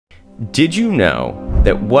Did you know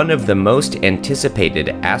that one of the most anticipated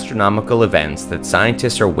astronomical events that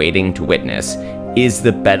scientists are waiting to witness is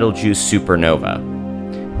the Betelgeuse Supernova?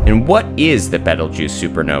 And what is the Betelgeuse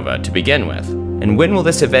Supernova to begin with? And when will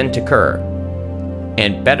this event occur?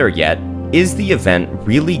 And better yet, is the event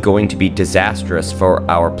really going to be disastrous for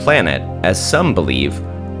our planet, as some believe,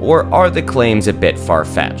 or are the claims a bit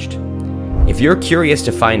far-fetched? If you're curious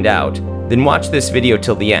to find out, then watch this video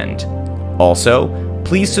till the end. Also,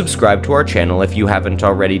 please subscribe to our channel if you haven't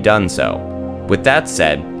already done so. With that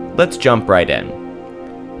said, let's jump right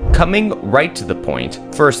in. Coming right to the point,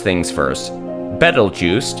 first things first,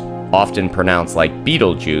 Betelgeuse, often pronounced like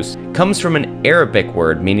Beetlejuice, comes from an Arabic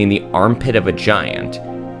word meaning the armpit of a giant,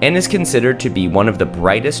 and is considered to be one of the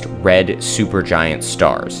brightest red supergiant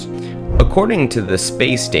stars. According to the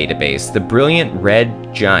space database, the brilliant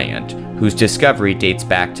red giant, whose discovery dates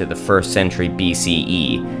back to the 1st century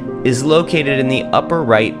BCE, is located in the upper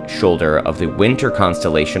right shoulder of the winter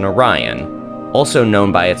constellation Orion, also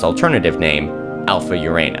known by its alternative name, Alpha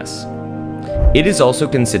Uranus. It is also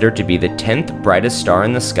considered to be the 10th brightest star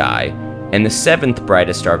in the sky, and the 7th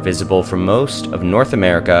brightest star visible from most of North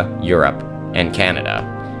America, Europe, and Canada.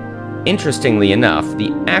 Interestingly enough,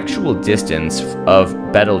 the actual distance of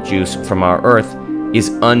Betelgeuse from our Earth is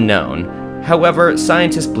unknown. However,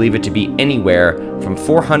 scientists believe it to be anywhere from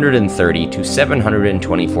 430 to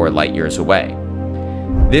 724 light-years away.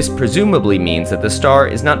 This presumably means that the star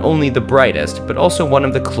is not only the brightest, but also one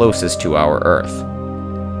of the closest to our Earth.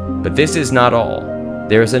 But this is not all.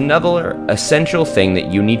 There is another essential thing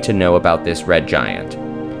that you need to know about this red giant.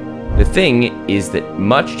 The thing is that,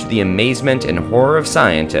 much to the amazement and horror of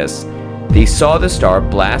scientists, they saw the star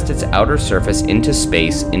blast its outer surface into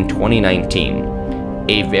space in 2019.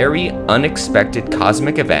 A very unexpected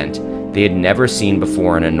cosmic event they had never seen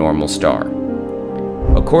before in a normal star.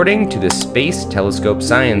 According to the Space Telescope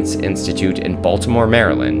Science Institute in Baltimore,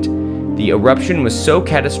 Maryland, the eruption was so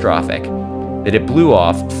catastrophic that it blew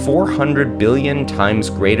off 400 billion times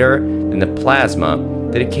greater than the plasma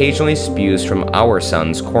that occasionally spews from our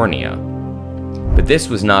sun's cornea. But this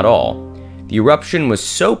was not all. The eruption was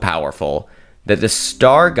so powerful that the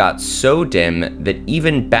star got so dim that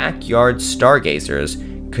even backyard stargazers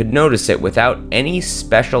could notice it without any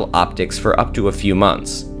special optics for up to a few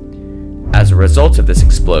months. As a result of this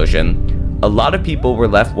explosion, a lot of people were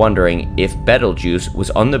left wondering if Betelgeuse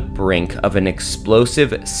was on the brink of an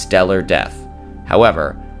explosive stellar death.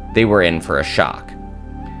 However, they were in for a shock.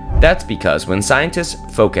 That's because when scientists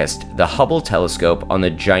focused the Hubble telescope on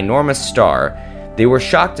the ginormous star, they were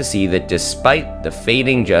shocked to see that despite the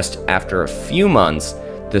fading just after a few months,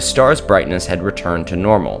 the star's brightness had returned to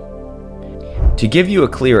normal. To give you a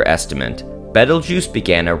clear estimate, Betelgeuse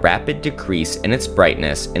began a rapid decrease in its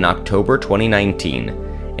brightness in October 2019,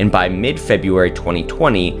 and by mid-February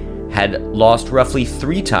 2020 had lost roughly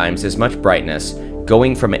 3 times as much brightness,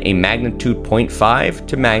 going from a magnitude 0.5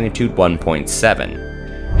 to magnitude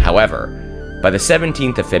 1.7. However, by the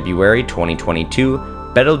 17th of February 2022,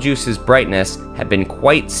 Betelgeuse's brightness had been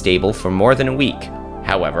quite stable for more than a week.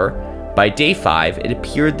 However, by day 5, it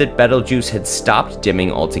appeared that Betelgeuse had stopped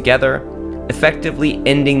dimming altogether, effectively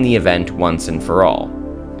ending the event once and for all.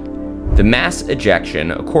 The mass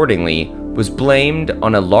ejection, accordingly, was blamed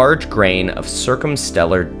on a large grain of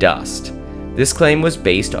circumstellar dust. This claim was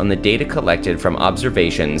based on the data collected from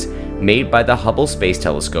observations made by the Hubble Space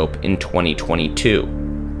Telescope in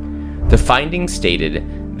 2022. The findings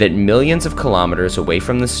stated that millions of kilometers away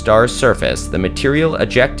from the star's surface, the material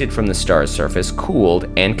ejected from the star's surface cooled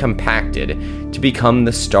and compacted to become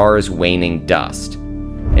the star's waning dust.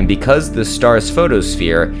 And because the star's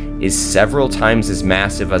photosphere is several times as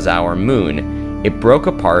massive as our moon, it broke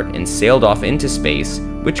apart and sailed off into space,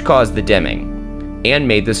 which caused the dimming, and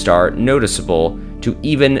made the star noticeable to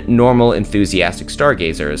even normal enthusiastic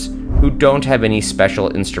stargazers who don't have any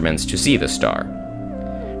special instruments to see the star.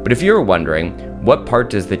 But if you're wondering, what part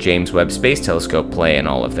does the James Webb Space Telescope play in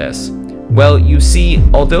all of this? Well, you see,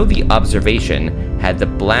 although the observation had the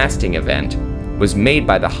blasting event was made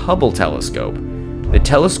by the Hubble telescope, the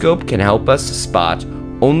telescope can help us spot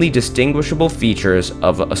only distinguishable features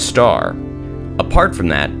of a star. Apart from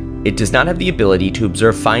that, it does not have the ability to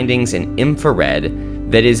observe findings in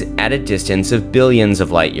infrared that is at a distance of billions of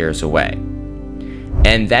light years away.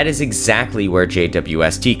 And that is exactly where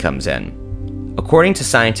jwst comes in. According to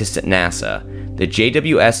scientists at NASA, the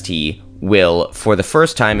jwst will, for the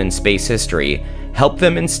first time in space history, help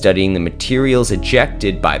them in studying the materials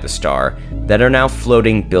ejected by the star that are now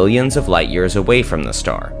floating billions of light years away from the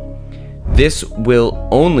star. This will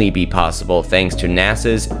only be possible thanks to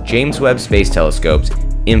NASA's James Webb Space Telescope's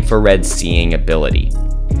infrared seeing ability.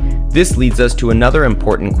 This leads us to another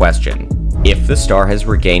important question. If the star has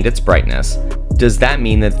regained its brightness, does that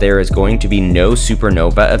mean that there is going to be no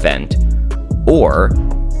supernova event? Or,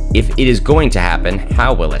 if it is going to happen,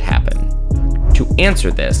 how will it happen? To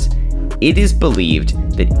answer this, it is believed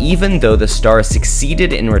that even though the star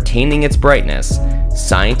succeeded in retaining its brightness,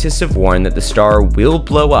 scientists have warned that the star will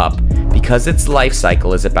blow up because its life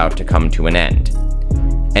cycle is about to come to an end.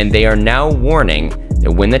 And they are now warning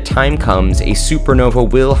that when the time comes, a supernova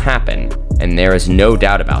will happen, and there is no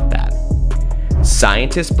doubt about that.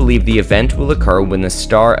 Scientists believe the event will occur when the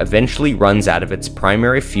star eventually runs out of its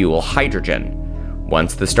primary fuel, hydrogen.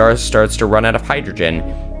 Once the star starts to run out of hydrogen,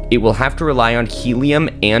 it will have to rely on helium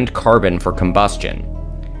and carbon for combustion.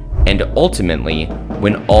 And ultimately,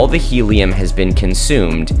 when all the helium has been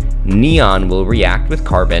consumed, neon will react with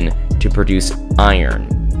carbon to produce iron.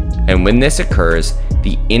 And when this occurs,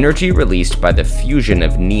 the energy released by the fusion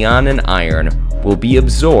of neon and iron will be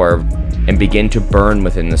absorbed and begin to burn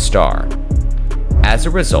within the star. As a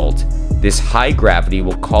result, this high gravity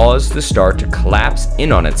will cause the star to collapse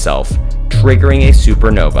in on itself, triggering a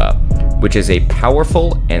supernova, which is a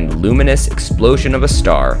powerful and luminous explosion of a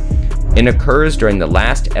star and occurs during the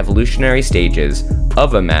last evolutionary stages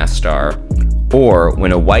of a mass star, or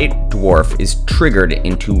when a white dwarf is triggered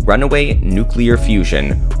into runaway nuclear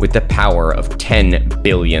fusion with the power of 10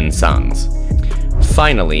 billion suns.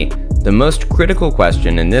 Finally, the most critical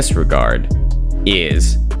question in this regard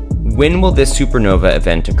is, when will this supernova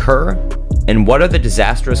event occur, and what are the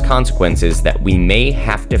disastrous consequences that we may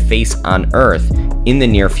have to face on Earth in the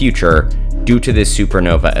near future due to this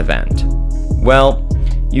supernova event? Well,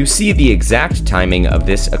 you see, the exact timing of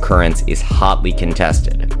this occurrence is hotly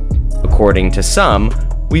contested. According to some,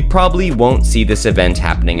 we probably won't see this event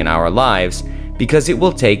happening in our lives because it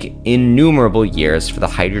will take innumerable years for the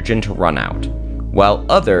hydrogen to run out, while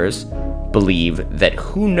others believe that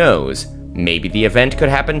who knows, maybe the event could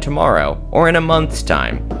happen tomorrow or in a month's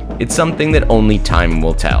time. It's something that only time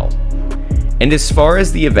will tell. And as far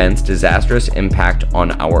as the event's disastrous impact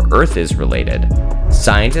on our Earth is related,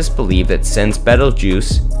 scientists believe that since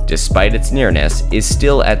Betelgeuse, despite its nearness, is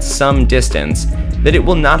still at some distance, that it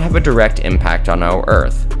will not have a direct impact on our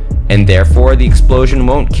Earth, and therefore the explosion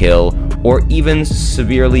won't kill or even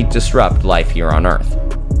severely disrupt life here on Earth.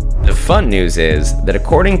 The fun news is that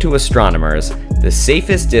according to astronomers, the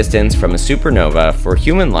safest distance from a supernova for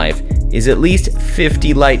human life is at least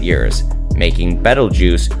 50 light years, making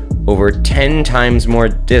Betelgeuse over 10 times more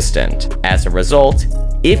distant. As a result,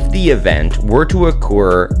 if the event were to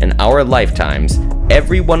occur in our lifetimes,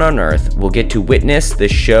 everyone on Earth will get to witness the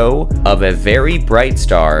show of a very bright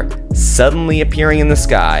star suddenly appearing in the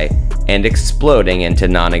sky and exploding into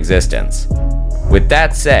non-existence. With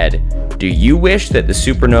that said, do you wish that the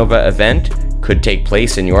supernova event could take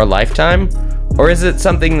place in your lifetime? Or is it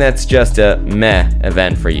something that's just a meh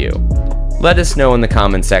event for you? Let us know in the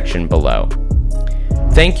comment section below.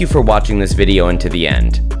 Thank you for watching this video unto the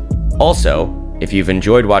end. Also, if you've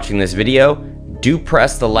enjoyed watching this video, do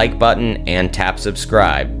press the like button and tap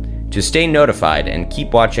subscribe to stay notified and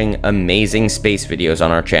keep watching amazing space videos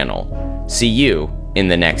on our channel. See you in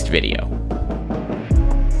the next video.